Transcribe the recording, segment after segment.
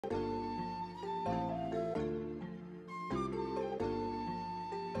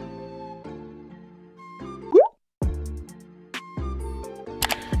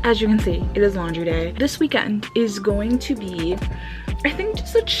As you can see, it is laundry day. This weekend is going to be, I think,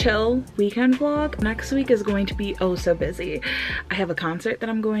 just a chill weekend vlog. Next week is going to be oh so busy. I have a concert that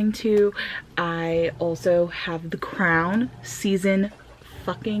I'm going to. I also have The Crown season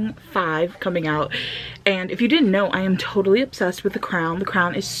fucking 5 coming out, and if you didn't know, I am totally obsessed with The Crown. The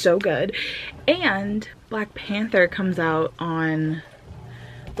Crown is so good. And Black Panther comes out on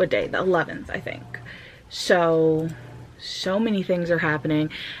what day? The 11th, I think. So many things are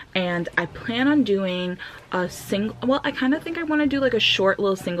happening, and I plan on doing a single, well, I kind of think I want to do like a short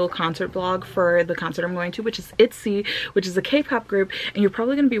little single concert vlog for the concert I'm going to, which is ゚this, which is a K-pop group, and you're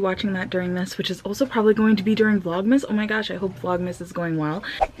probably going to be watching that during this, which is also probably going to be during Vlogmas. Oh my gosh, I hope Vlogmas is going well.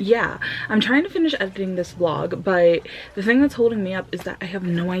 Yeah, I'm trying to finish editing this vlog, but the thing that's holding me up is that I have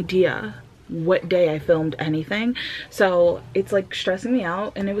no idea what day I filmed anything, so it's like stressing me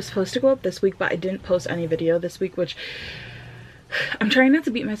out. And it was supposed to go up this week, but I didn't post any video this week, which I'm trying not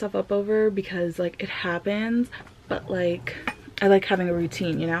to beat myself up over, because like it happens, but like I like having a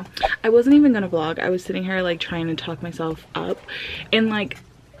routine, you know? I wasn't even gonna vlog. I was sitting here like trying to talk myself up, and like,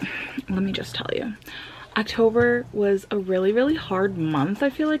 let me just tell you, October was a really hard month. I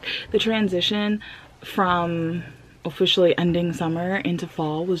feel like the transition from officially ending summer into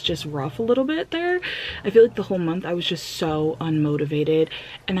fall was just rough a little bit there. I feel like the whole month I was just so unmotivated,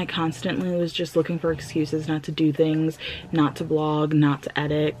 and I constantly was just looking for excuses not to do things, not to vlog, not to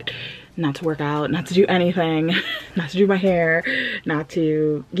edit, not to work out, not to do anything, not to do my hair, not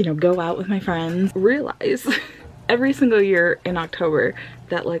to, you know, go out with my friends. Realize every single year in October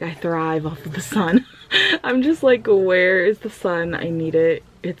that like I thrive off of the sun. I'm just like, where is the sun? I need it.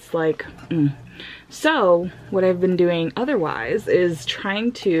 It's like So what I've been doing otherwise is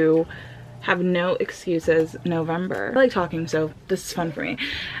trying to have no excuses November. I like talking, so this is fun for me.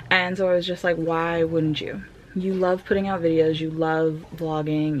 And so I was just like, why wouldn't you? You love putting out videos, you love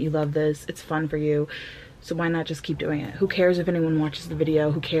vlogging, you love this, it's fun for you. So why not just keep doing it? Who cares if anyone watches the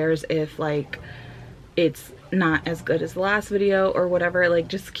video? Who cares if like it's not as good as the last video or whatever? Like,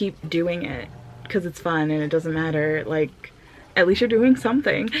 just keep doing it because it's fun and it doesn't matter. Like, at least you're doing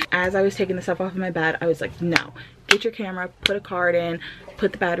something. As I was taking the stuff off of my bed, I was like, no, get your camera, put a card in,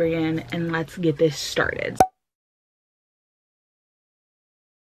 put the battery in, and let's get this started.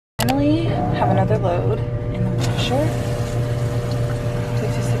 Finally have another load in the washer.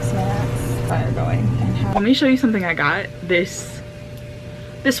 56 minutes. Fire going. And let me show you something I got this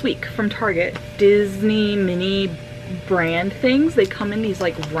week from Target. Disney mini brand things. They come in these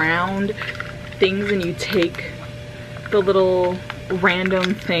like round things, and you take the little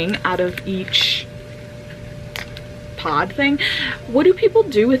random thing out of each pod thing. What do people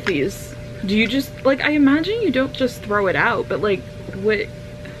do with these? Do you just, like, I imagine you don't just throw it out, but like what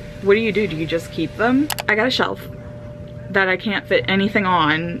do you do? Do you just keep them? I got a shelf that I can't fit anything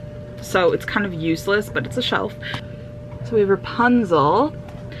on, so it's kind of useless, but it's a shelf. So we have Rapunzel,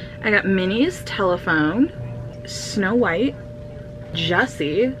 I got Minnie's telephone, Snow White,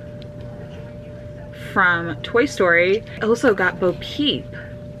 Jessie from Toy Story. I also got Bo Peep.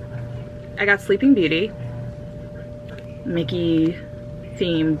 I got Sleeping Beauty, Mickey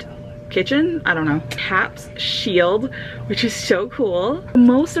themed kitchen, I don't know. Cap's shield, which is so cool. The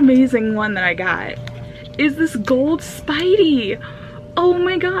most amazing one that I got is this gold Spidey. Oh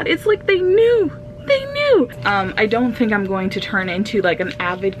my god, it's like they knew. I don't think I'm going to turn into like an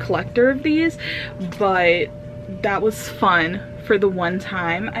avid collector of these, but that was fun for the one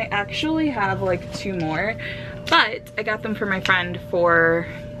time. I actually have like 2 more, but I got them for my friend for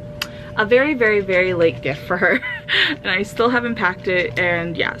a very late gift for her. And I still haven't packed it,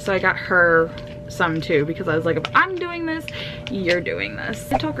 and yeah, so I got her some too, because I was like, if I'm doing this, you're doing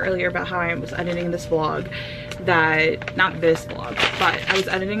this. I talked earlier about how I was editing this vlog, that, not this vlog, but I was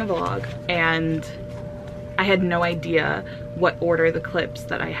editing a vlog and I had no idea what order the clips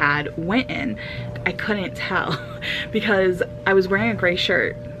that I had went in. I couldn't tell because I was wearing a gray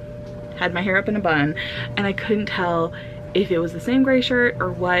shirt, had my hair up in a bun, and I couldn't tell if it was the same gray shirt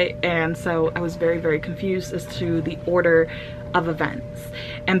or what, and so I was very confused as to the order of events.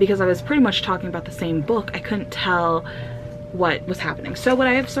 And because I was pretty much talking about the same book, I couldn't tell what was happening. So what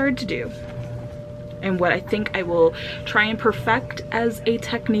I have started to do, and what I think I will try and perfect as a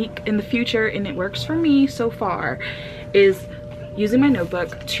technique in the future, and it works for me so far, is using my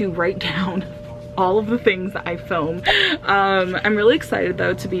notebook to write down all of the things that I film. I'm really excited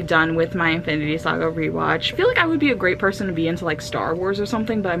though to be done with my Infinity Saga rewatch. I feel like I would be a great person to be into like Star Wars or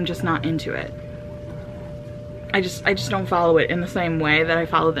something, but I'm just not into it. I just don't follow it in the same way that I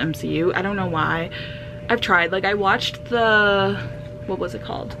follow the MCU. I don't know why. I've tried, like I watched the what was it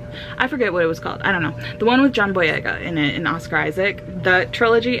called? I forget what it was called. I don't know. The one with John Boyega in it and Oscar Isaac. The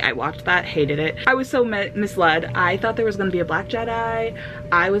trilogy, I watched that, hated it. I was so misled. I thought there was gonna be a Black Jedi.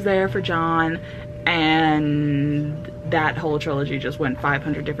 I was there for John, and that whole trilogy just went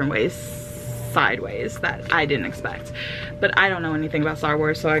 500 different ways sideways that I didn't expect. But I don't know anything about Star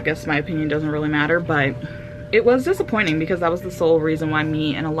Wars, so I guess my opinion doesn't really matter, but it was disappointing because that was the sole reason why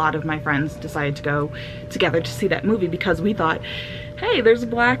me and a lot of my friends decided to go together to see that movie, because we thought, hey, there's a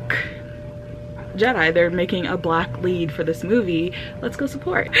Black Jedi, they're making a Black lead for this movie, let's go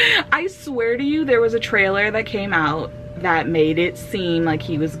support. I swear to you, there was a trailer that came out that made it seem like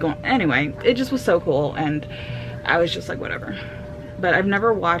he was going, anyway, it just was so cool, and I was just like, whatever. But I've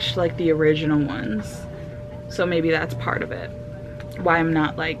never watched like the original ones, so maybe that's part of it, why I'm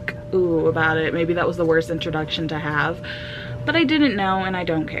not like ooh about it. Maybe that was the worst introduction to have, but I didn't know and I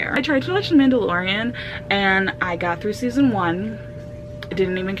don't care. I tried to watch The Mandalorian and I got through season 1. I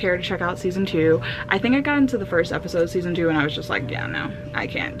didn't even care to check out season 2. I think I got into the first episode of season 2 and I was just like, yeah, no, I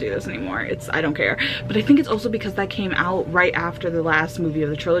can't do this anymore. I don't care. But I think it's also because that came out right after the last movie of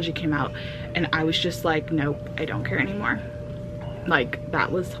the trilogy came out, and I was just like, nope, I don't care anymore. Like,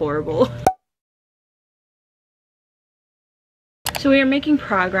 that was horrible. So we are making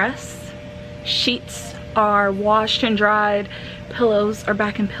progress. Sheets are washed and dried. Pillows are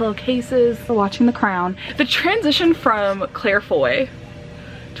back in pillowcases. We're watching The Crown. The transition from Claire Foy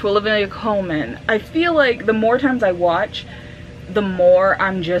to Olivia Colman, I feel like the more times I watch, the more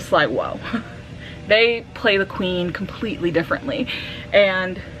I'm just like, whoa. They play the queen completely differently.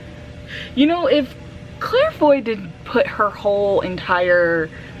 And, you know, if Claire Foy did put her whole entire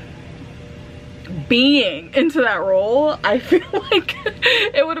being into that role, I feel like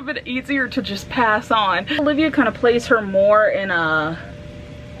it would have been easier to just pass on. Olivia kind of plays her more in a,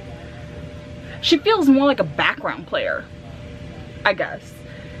 she feels more like a background player, I guess.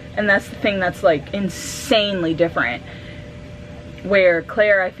 And that's the thing that's like insanely different. Where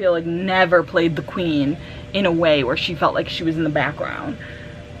Claire, I feel like, never played the queen in a way where she felt like she was in the background.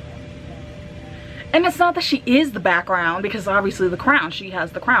 And it's not that she is the background, because obviously the crown, she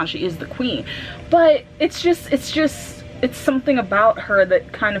has the crown, she is the queen. But it's something about her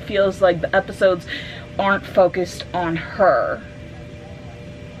that kind of feels like the episodes aren't focused on her.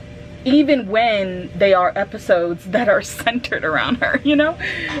 Even when they are episodes that are centered around her, you know?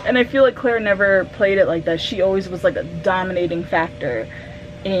 And I feel like Claire never played it like that. She always was like a dominating factor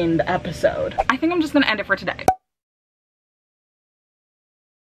in the episode. I think I'm just gonna end it for today.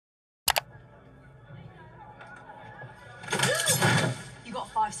 You got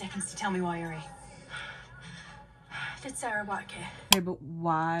 5 seconds to tell me why you're here. Did Sarah work here? Okay, but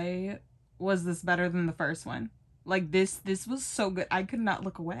why was this better than the first one? Like, this was so good. I could not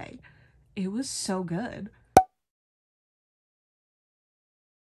look away. It was so good.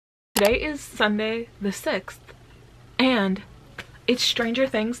 Today is Sunday the 6th, and it's Stranger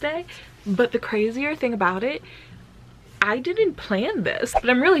Things Day, but the crazier thing about it, I didn't plan this, but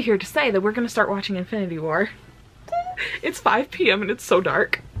I'm really here to say that we're gonna start watching Infinity War. It's 5 p.m. and it's so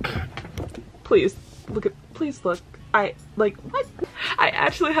dark. Please look. What? I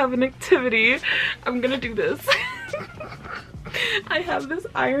actually have an activity. I'm gonna do this. I have this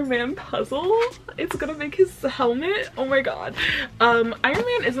Iron Man puzzle. It's gonna make his helmet. Oh my god. Iron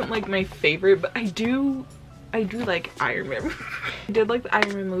Man isn't like my favorite, but I do like Iron Man. I did like the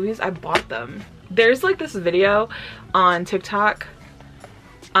Iron Man movies. I bought them. There's like this video on TikTok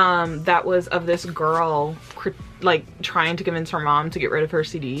that was of this girl like trying to convince her mom to get rid of her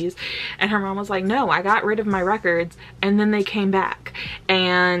CDs, and her mom was like, no, I got rid of my records and then they came back,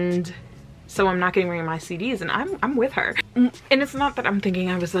 and so I'm not getting rid of my CDs. And I'm with her. And it's not that I'm thinking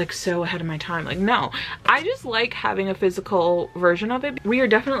I was like so ahead of my time, like, no, I just like having a physical version of it. We are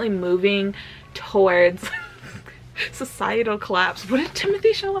definitely moving towards societal collapse. What did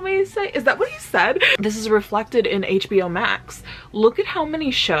Timothy Chalamet say? Is that what he said? This is reflected in HBO Max. Look at how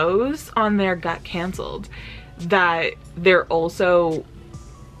many shows on there got canceled that they're also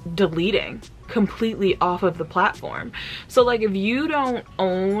deleting completely off of the platform. So like, if you don't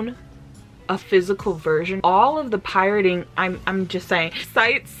own a physical version, all of the pirating, I'm just saying,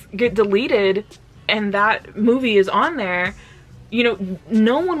 sites get deleted and that movie is on there, you know,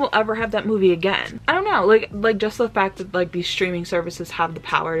 no one will ever have that movie again. I don't know, like just the fact that like these streaming services have the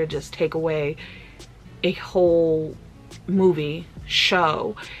power to just take away a whole movie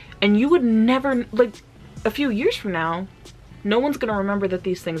show, and you would never, like, a few years from now, no one's gonna remember that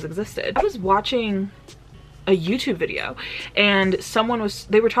these things existed. I was watching a YouTube video and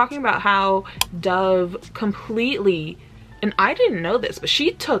they were talking about how Dove completely, and I didn't know this, but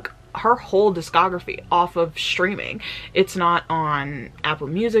she took her whole discography off of streaming. It's not on Apple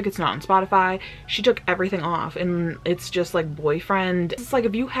Music, it's not on Spotify. She took everything off, and it's just like Boyfriend. It's like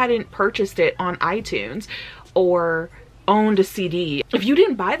if you hadn't purchased it on iTunes or owned a CD, if you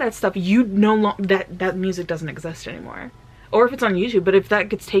didn't buy that stuff, you'd no longer, that music doesn't exist anymore. Or if it's on YouTube, but if that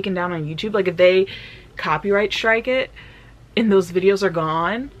gets taken down on YouTube, like if they copyright strike it and those videos are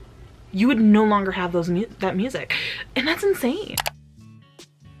gone, you would no longer have that music. And that's insane.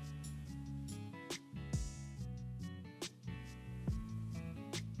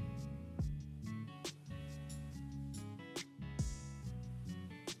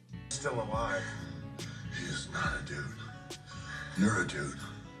 Still alive. He is not a dude. You're a dude.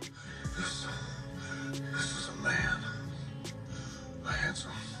 This is a man. A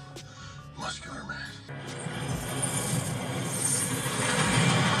handsome, muscular man.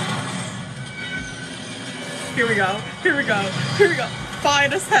 Here we go. Here we go. Here we go.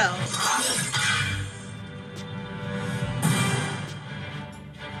 Fine as hell.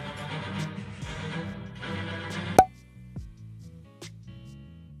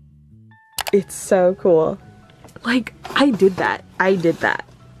 It's so cool. Like, I did that.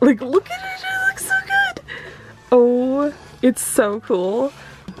 Like, look at it. It looks so good. Oh, it's so cool.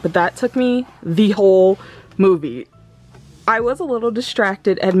 But that took me the whole movie. I was a little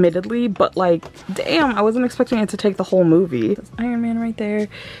distracted, admittedly, but like, damn, I wasn't expecting it to take the whole movie. There's Iron Man right there,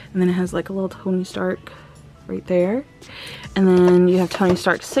 and then it has like a little Tony Stark right there. And then you have Tony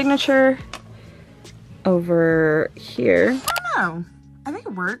Stark's signature over here. I don't know. I think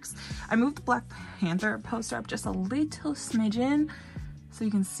it works. I moved the Black Panther poster up just a little smidgen so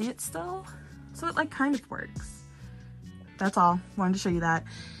you can see it still. So it like kind of works. That's all. Wanted to show you that.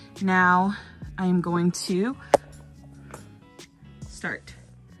 Now I am going to start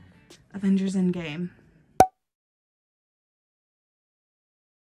Avengers Endgame.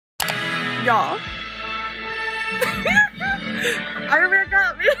 Y'all. Iron Man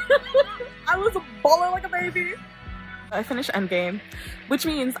got me. I was bawling like a baby. I finished Endgame, which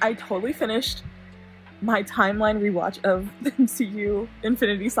means I totally finished my timeline rewatch of the MCU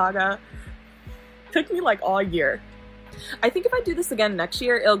Infinity Saga. Took me like all year. I think if I do this again next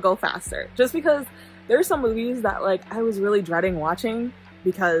year, it'll go faster. Just because there are some movies that like I was really dreading watching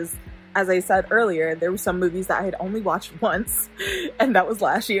because, as I said earlier, there were some movies that I had only watched once, and that was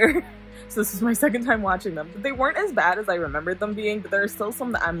last year. So this is my second time watching them. But they weren't as bad as I remembered them being, but there are still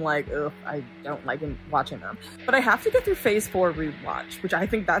some that I'm like, ugh, I don't like watching them. But I have to get through Phase 4 rewatch, which I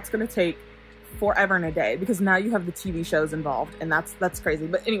think that's gonna take forever and a day because now you have the TV shows involved, and that's crazy.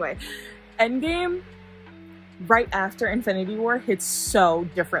 But anyway, Endgame, right after Infinity War, hits so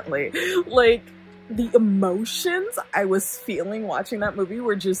differently. Like, the emotions I was feeling watching that movie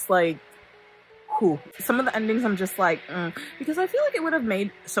were just like, whew. Some of the endings I'm just like, because I feel like it would have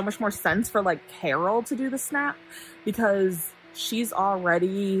made so much more sense for like Carol to do the snap because she's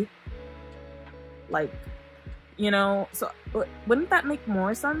already like, you know, so wouldn't that make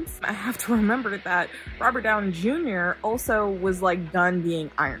more sense? I have to remember that Robert Downey Jr. also was like done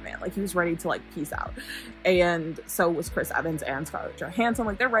being Iron Man. Like he was ready to like peace out. And so was Chris Evans and Scarlett Johansson.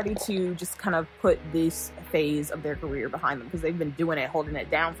 Like they're ready to just kind of put this phase of their career behind them because they've been doing it, holding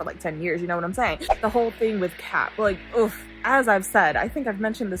it down for like 10 years. You know what I'm saying? The whole thing with Cap, like, oof, as I've said, I think I've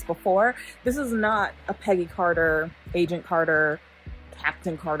mentioned this before, this is not a Peggy Carter, Agent Carter,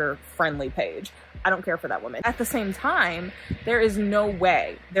 Captain Carter friendly page. I don't care for that woman. At the same time, there is no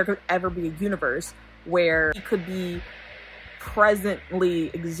way there could ever be a universe where he could be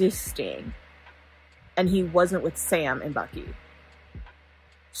presently existing and he wasn't with Sam and Bucky.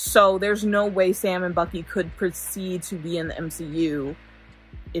 So there's no way Sam and Bucky could proceed to be in the MCU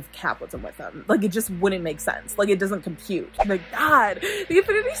if Cap wasn't with them. Like, it just wouldn't make sense. Like, it doesn't compute. Like, God, the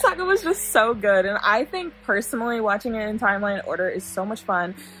Infinity Saga was just so good. And I think, personally, watching it in timeline order is so much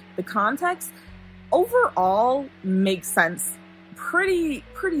fun. The context overall makes sense pretty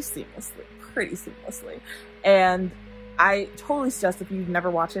seamlessly. And I totally suggest if you've never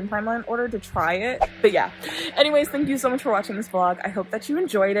watched it in timeline order to try it. But yeah, anyways, thank you so much for watching this vlog. I hope that you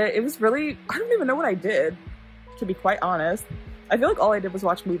enjoyed it. It was really, I don't even know what I did, to be quite honest. I feel like all I did was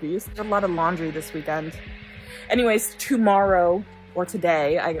watch movies. I did a lot of laundry this weekend. Anyways, tomorrow or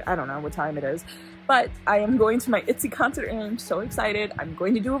today, I don't know what time it is, but I am going to my itsy concert and I'm so excited. I'm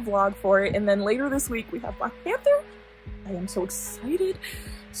going to do a vlog for it. And then later this week we have Black Panther. I am so excited.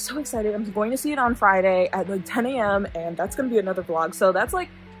 So excited. I'm going to see it on Friday at like 10 a.m. and that's going to be another vlog. So that's like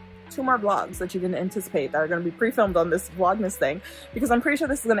 2 more vlogs that you didn't anticipate that are going to be pre-filmed on this Vlogmas thing, because I'm pretty sure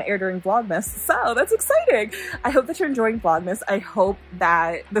this is going to air during Vlogmas. So that's exciting. I hope that you're enjoying Vlogmas. I hope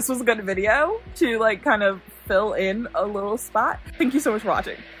that this was a good video to like kind of fill in a little spot. Thank you so much for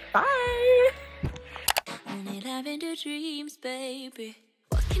watching. Bye. Only live into dreams, baby.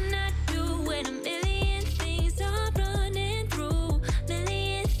 What can I do when a million